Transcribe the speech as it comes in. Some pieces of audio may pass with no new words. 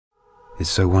It's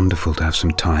so wonderful to have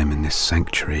some time in this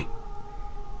sanctuary,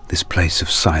 this place of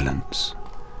silence,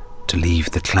 to leave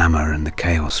the clamour and the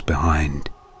chaos behind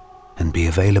and be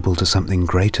available to something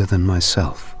greater than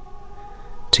myself,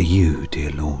 to you,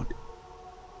 dear Lord.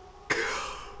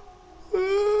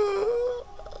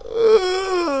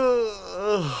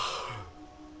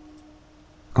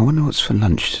 I wonder what's for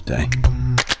lunch today.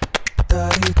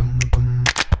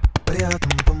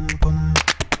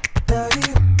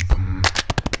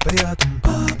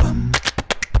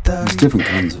 There's different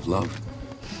kinds of love.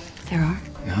 There are?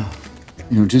 Yeah.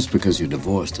 You know, just because you're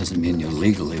divorced doesn't mean you're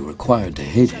legally required to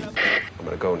hate him. I'm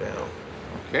gonna go now.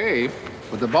 Okay,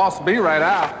 but the boss will be right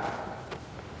out.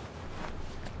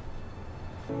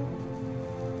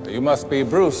 You must be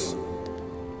Bruce.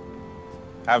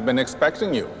 I've been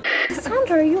expecting you.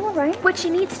 Sandra, are you all right? What she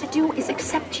needs to do is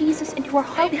accept Jesus into her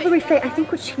heart. Hillary Faye, I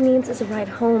think what she needs is a ride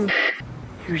home.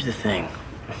 Here's the thing.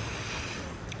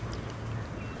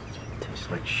 It tastes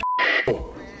like shit.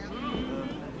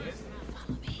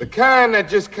 The kind that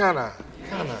just kind of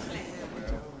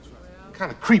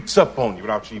creeps up on you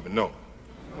without you even knowing.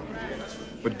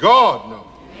 But God knows.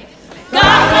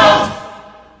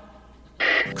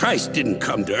 Christ didn't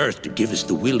come to earth to give us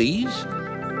the willies.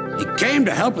 He came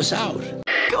to help us out.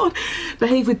 God,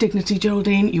 behave with dignity,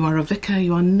 Geraldine. You are a vicar.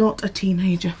 You are not a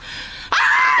teenager.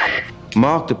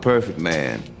 Mark the perfect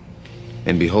man,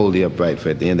 and behold the upright, for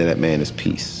at the end of that man is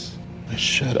peace.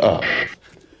 Shut up.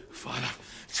 Father,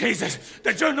 Jesus,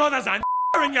 did you know there's a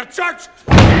in your church?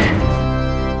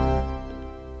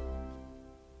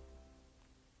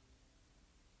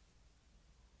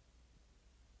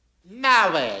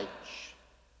 Marriage.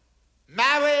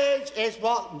 Marriage is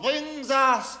what brings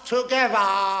us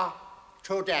together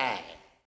today.